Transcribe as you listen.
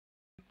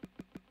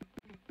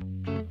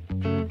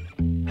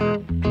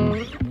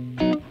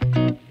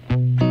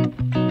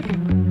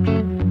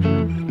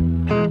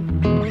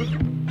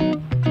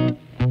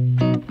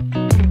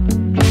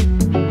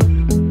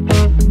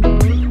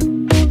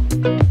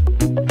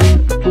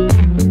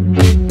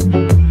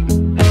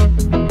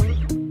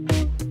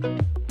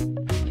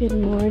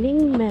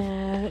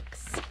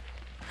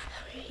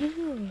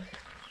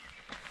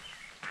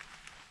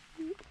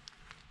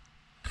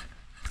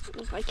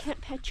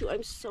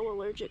so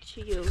allergic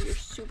to you. You're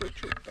super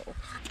cute though.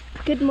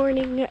 Good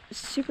morning,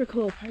 super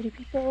cool party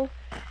people.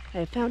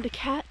 I found a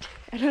cat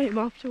and I am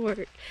off to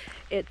work.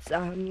 It's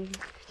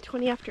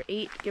 20 after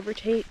 8, give or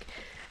take,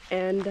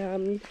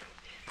 and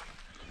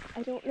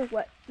I don't know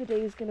what the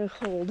day is gonna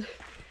hold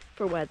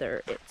for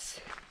weather. It's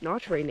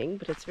not raining,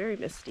 but it's very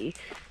misty.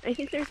 I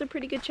think there's a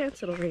pretty good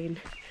chance it'll rain.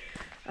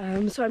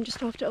 So I'm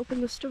just off to open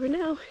the store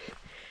now,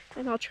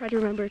 and I'll try to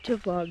remember to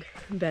vlog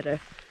better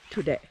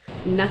today.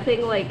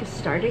 Nothing like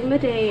starting the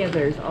day and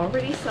there's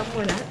already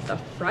someone at the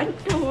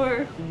front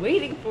door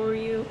waiting for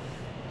you.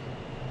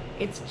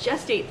 It's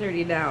just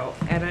 8:30 now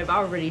and I've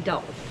already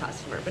dealt with the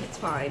customer, but it's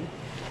fine.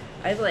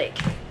 I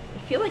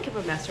feel like I'm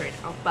a mess right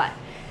now, but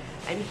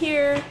I'm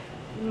here.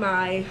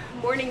 My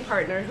morning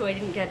partner, who I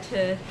didn't get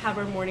to have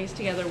our mornings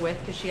together with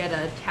because she had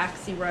a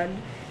taxi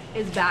run,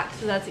 is back,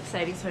 so that's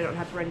exciting, so I don't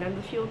have to run down to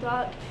the fuel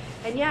dock.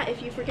 And yeah,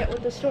 if you forget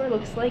what the store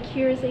looks like,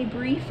 here's a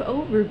brief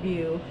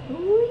overview.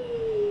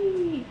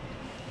 Whee!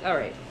 All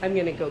right, I'm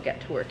gonna go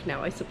get to work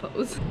now, I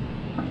suppose.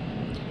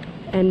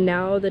 And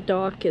now the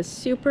dock is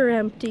super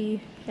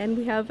empty, and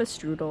we have a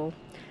strudel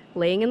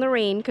laying in the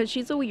rain because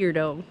she's a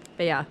weirdo.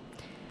 But yeah,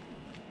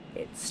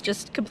 it's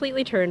just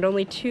completely turned.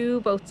 Only 2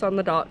 boats on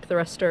the dock, the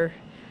rest are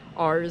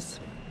ours,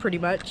 pretty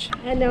much.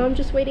 And now I'm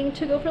just waiting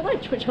to go for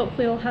lunch, which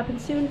hopefully will happen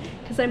soon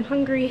because I'm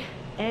hungry,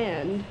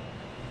 and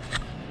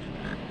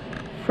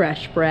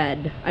fresh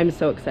bread. I'm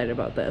so excited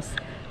about this.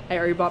 I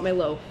already bought my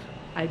loaf.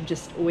 I'm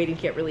just waiting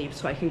to get relieved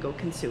so I can go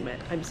consume it.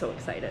 I'm so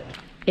excited.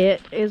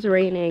 It is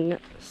raining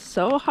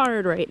so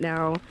hard right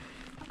now.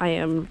 I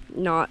am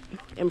not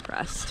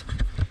impressed.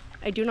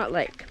 I do not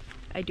like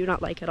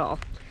at all.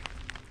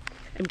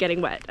 I'm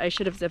getting wet. I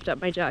should have zipped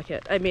up my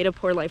jacket. I made a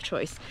poor life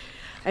choice.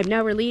 I'm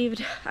now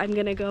relieved. I'm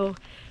gonna go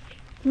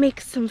make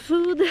some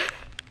food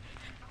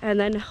and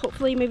then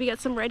hopefully maybe get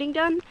some writing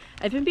done.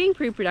 I've been being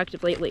pretty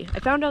productive lately. I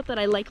found out that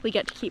I likely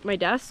get to keep my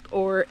desk,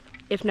 or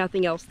if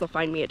nothing else, they'll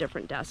find me a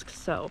different desk.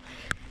 So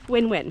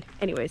win-win.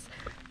 Anyways,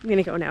 I'm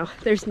gonna go now.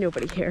 There's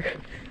nobody here.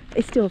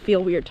 I still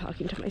feel weird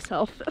talking to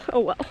myself. Oh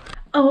well.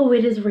 Oh,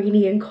 it is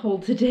rainy and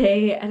cold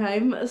today and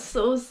I'm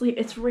so sleepy.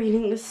 It's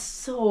raining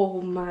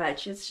so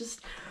much. It's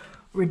just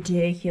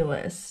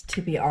ridiculous,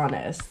 to be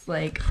honest.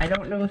 Like, I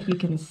don't know if you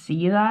can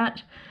see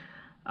that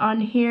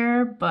on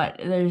here, but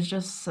there's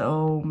just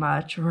so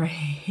much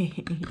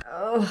rain.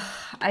 Oh,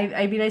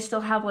 I mean, I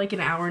still have like an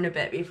hour and a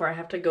bit before I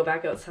have to go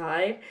back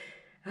outside.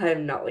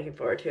 I'm not looking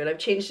forward to it. I've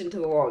changed into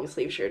the long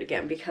sleeve shirt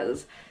again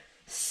because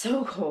it's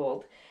so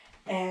cold.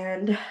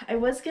 And I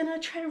was gonna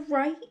try to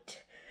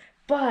write,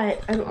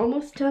 but I'm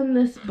almost done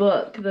this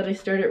book that I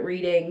started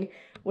reading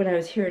when I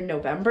was here in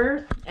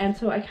November, and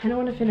so I kind of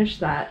want to finish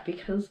that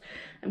because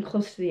I'm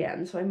close to the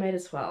end, so I might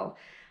as well.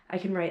 I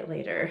can write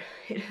later.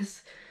 It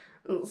is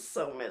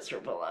so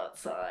miserable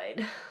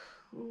outside.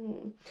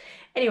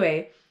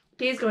 Anyway,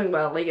 day's going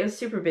well. Like, it was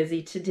super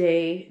busy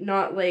today,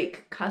 not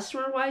like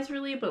customer wise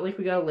really, but like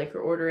we got a liquor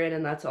order in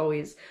and that's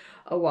always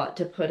a lot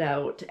to put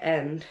out.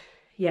 And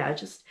yeah,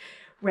 just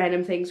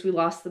random things. We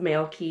lost the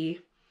mail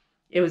key.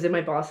 It was in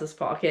my boss's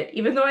pocket,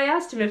 even though I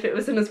asked him if it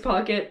was in his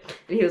pocket,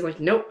 and he was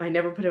like, nope, I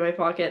never put it in my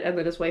pocket. And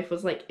then his wife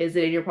was like, is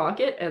it in your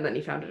pocket? And then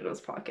he found it in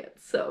his pocket.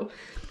 So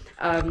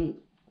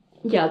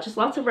yeah, just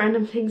lots of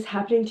random things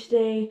happening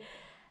today,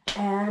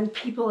 and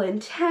people in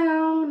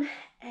town,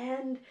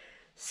 and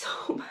so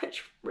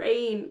much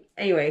rain.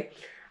 Anyway,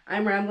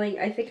 I'm rambling.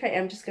 I think I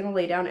am just gonna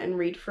lay down and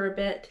read for a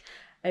bit.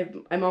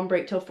 I'm on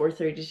break till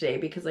 4:30 today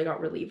because I got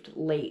relieved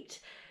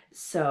late.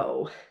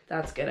 So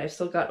that's good. I've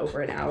still got over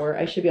an hour.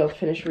 I should be able to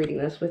finish reading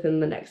this within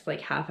the next like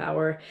half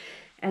hour.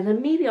 And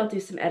then maybe I'll do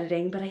some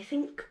editing, but I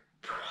think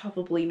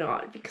probably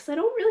not because I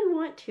don't really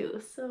want to.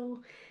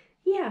 So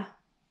yeah.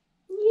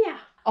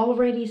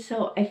 Alrighty,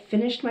 so I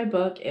finished my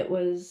book. It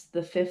was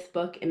the 5th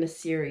book in a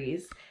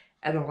series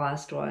and the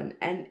last one.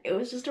 And it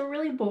was just a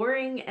really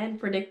boring and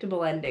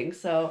predictable ending.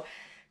 So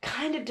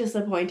kind of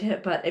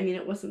disappointed, but I mean,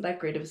 it wasn't that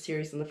great of a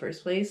series in the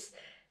first place.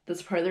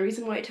 That's part of the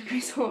reason why it took me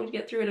so long to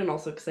get through it, and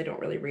also because I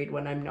don't really read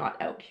when I'm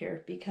not out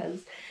here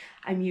because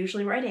I'm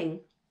usually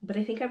writing. But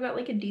I think I've got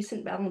like a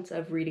decent balance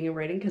of reading and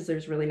writing because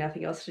there's really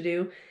nothing else to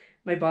do.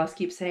 My boss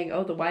keeps saying,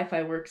 oh, the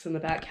Wi-Fi works in the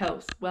back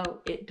house.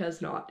 Well, it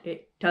does not.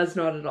 It does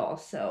not at all.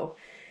 So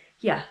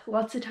yeah,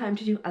 lots of time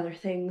to do other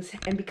things.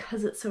 And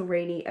because it's so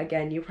rainy,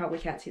 again, you probably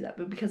can't see that,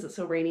 but because it's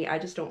so rainy, I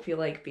just don't feel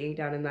like being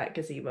down in that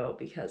gazebo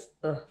because,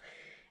 ugh.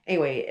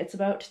 Anyway, it's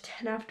about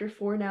 10 after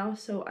 4 now,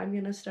 so I'm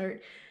gonna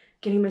start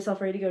getting myself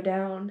ready to go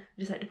down.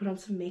 I decided to put on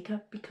some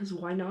makeup because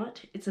why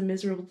not? It's a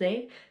miserable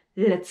day.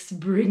 Let's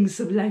bring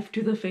some life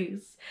to the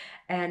face.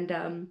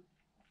 And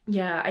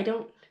yeah,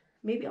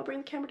 maybe I'll bring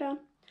the camera down.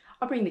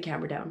 I'll bring the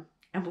camera down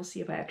and we'll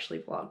see if I actually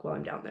vlog while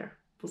I'm down there.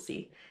 We'll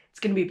see.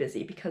 It's gonna be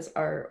busy because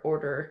our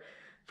order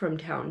from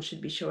town should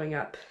be showing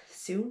up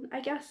soon,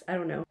 I guess. I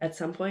don't know. At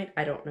some point,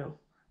 I don't know.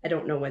 I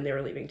don't know when they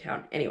were leaving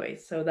town. Anyway,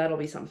 so that'll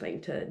be something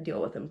to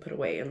deal with and put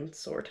away and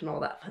sort and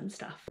all that fun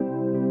stuff.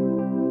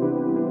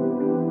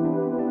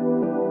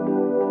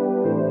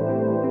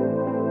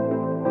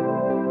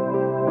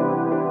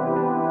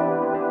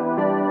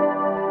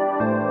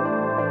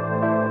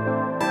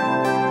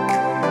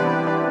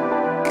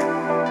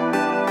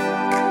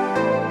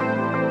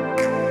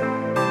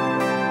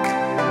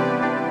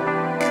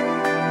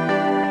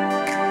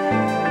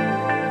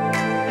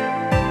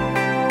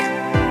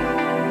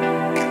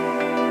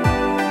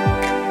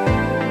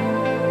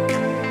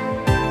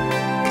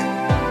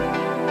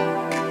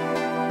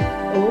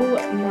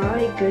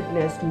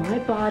 goodness, my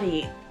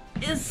body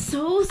is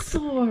so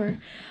sore.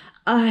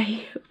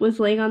 I was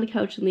laying on the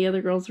couch and the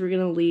other girls were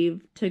gonna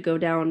leave to go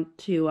down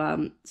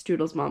to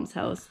Strudel's mom's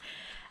house,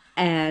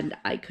 and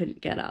I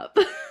couldn't get up.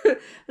 I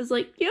was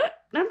like, you know what?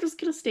 I'm just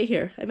gonna stay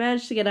here. I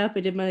managed to get up, I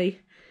did my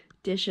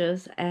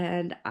dishes,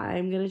 and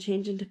I'm gonna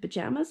change into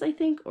pajamas, I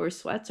think, or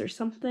sweats or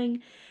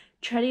something.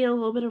 Try to get a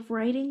little bit of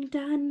writing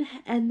done,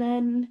 and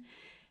then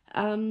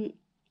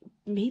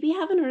maybe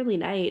have an early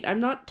night. I'm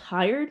not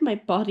tired, my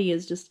body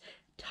is just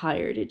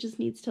tired. It just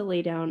needs to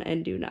lay down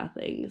and do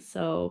nothing.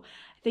 So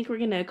I think we're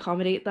gonna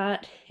accommodate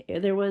that.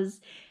 It was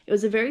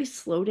a very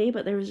slow day,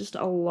 but there was just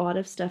a lot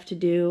of stuff to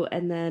do,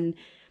 and then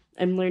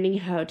I'm learning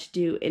how to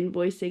do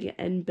invoicing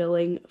and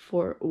billing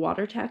for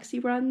water taxi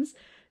runs.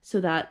 So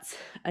that's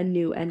a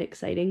new and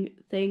exciting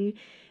thing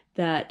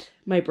that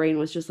my brain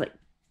was just like,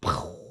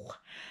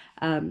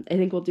 I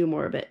think we'll do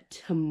more of it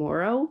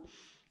tomorrow.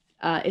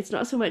 It's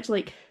not so much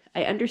like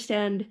I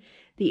understand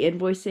the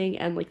invoicing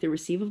and like the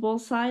receivable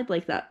side,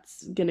 like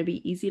that's gonna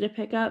be easy to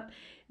pick up.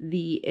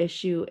 The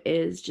issue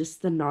is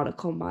just the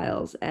nautical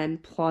miles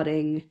and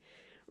plotting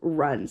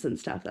runs and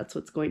stuff. That's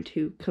what's going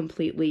to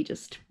completely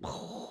just...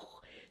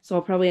 So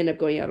I'll probably end up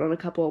going out on a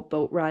couple of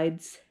boat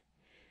rides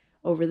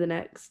over the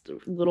next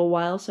little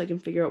while so I can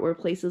figure out where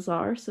places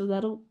are. So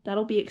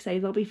that'll be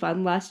exciting. That'll be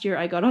fun. Last year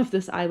I got off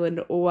this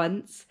island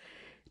once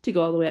to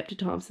go all the way up to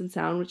Thompson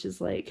Sound, which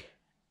is like,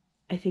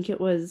 I think it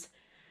was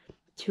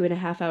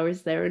 2.5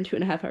 hours there and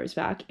 2.5 hours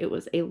back. It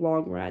was a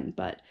long run,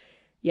 but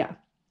yeah.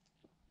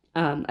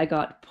 I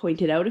got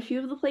pointed out a few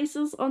of the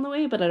places on the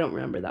way, but I don't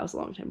remember. That was a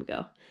long time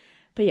ago.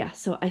 But yeah,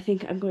 so I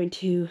think I'm going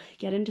to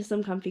get into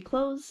some comfy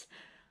clothes,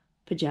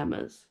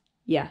 pajamas.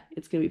 Yeah,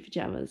 it's gonna be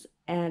pajamas.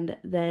 And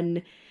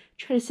then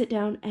try to sit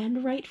down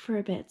and write for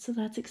a bit. So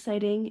that's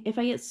exciting. If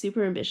I get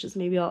super ambitious,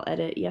 maybe I'll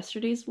edit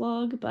yesterday's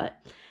vlog,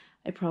 but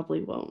I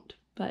probably won't.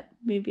 But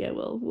maybe I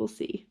will. We'll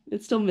see.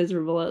 It's still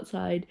miserable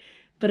outside,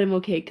 but I'm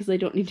okay because I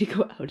don't need to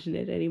go out in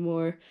it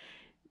anymore.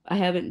 I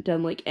haven't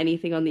done like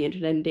anything on the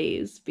internet in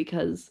days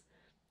because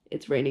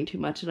it's raining too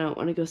much and I don't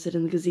want to go sit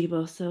in the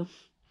gazebo. So,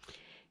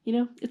 you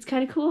know, it's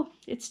kind of cool.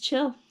 It's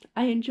chill.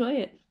 I enjoy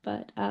it.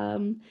 But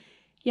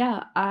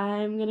yeah,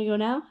 I'm gonna go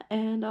now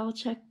and I'll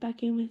check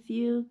back in with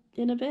you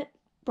in a bit.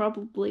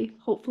 Probably,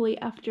 hopefully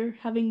after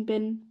having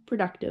been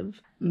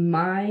productive.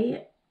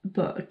 My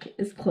book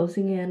is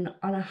closing in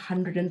on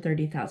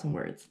 130,000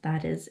 words.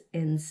 That is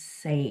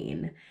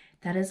insane.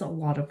 That is a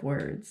lot of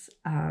words.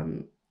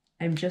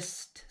 I'm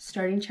just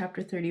starting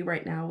chapter 30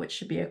 right now, which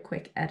should be a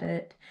quick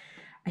edit.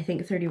 I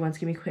think 31's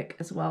gonna be quick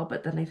as well,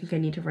 but then I think I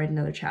need to write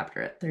another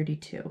chapter at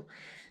 32.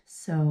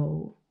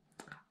 So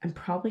I'm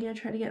probably gonna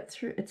try to get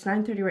through, it's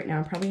 9:30 right now,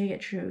 I'm probably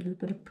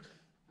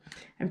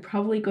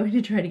going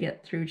to try to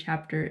get through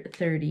chapter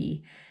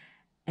 30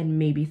 and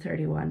maybe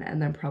 31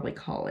 and then probably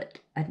call it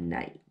a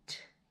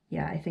night.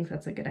 Yeah, I think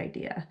that's a good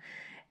idea.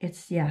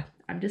 Yeah,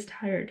 I'm just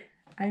tired.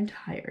 I'm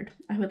tired.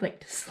 I would like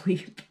to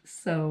sleep.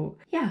 So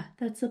yeah,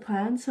 that's the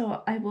plan.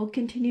 So I will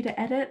continue to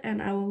edit and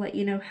I will let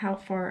you know how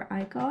far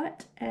I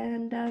got.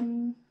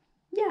 And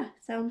yeah,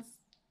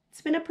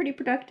 it's been a pretty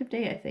productive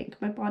day, I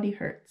think. My body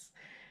hurts.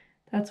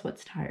 That's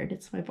what's tired.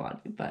 It's my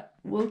body, but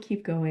we'll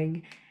keep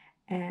going.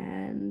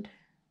 And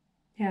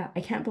yeah, I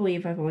can't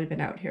believe I've only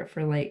been out here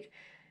for like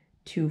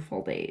 2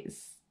 full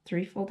days.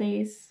 3 full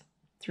days?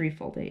 3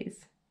 full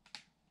days.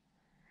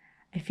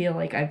 I feel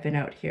like I've been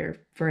out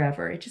here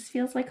forever. It just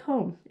feels like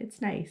home. It's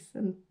nice.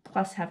 And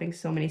plus having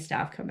so many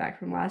staff come back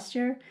from last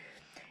year,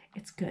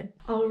 it's good.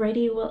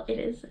 Alrighty, well, it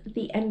is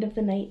the end of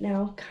the night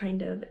now,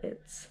 kind of.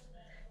 It's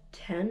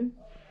 10.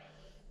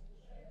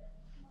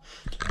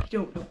 I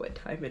don't know what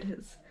time it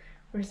is.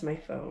 Where's my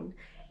phone?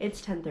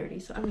 It's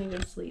 10:30, so I'm gonna go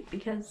to sleep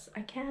because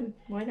I can.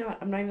 Why not?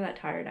 I'm not even that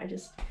tired. I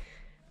just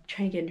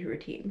trying to get into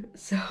routine.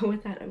 So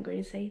with that, I'm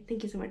going to say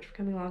thank you so much for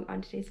coming along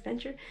on today's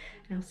adventure,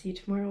 and I'll see you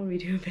tomorrow when we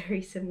do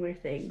very similar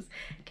things.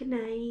 Good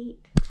night.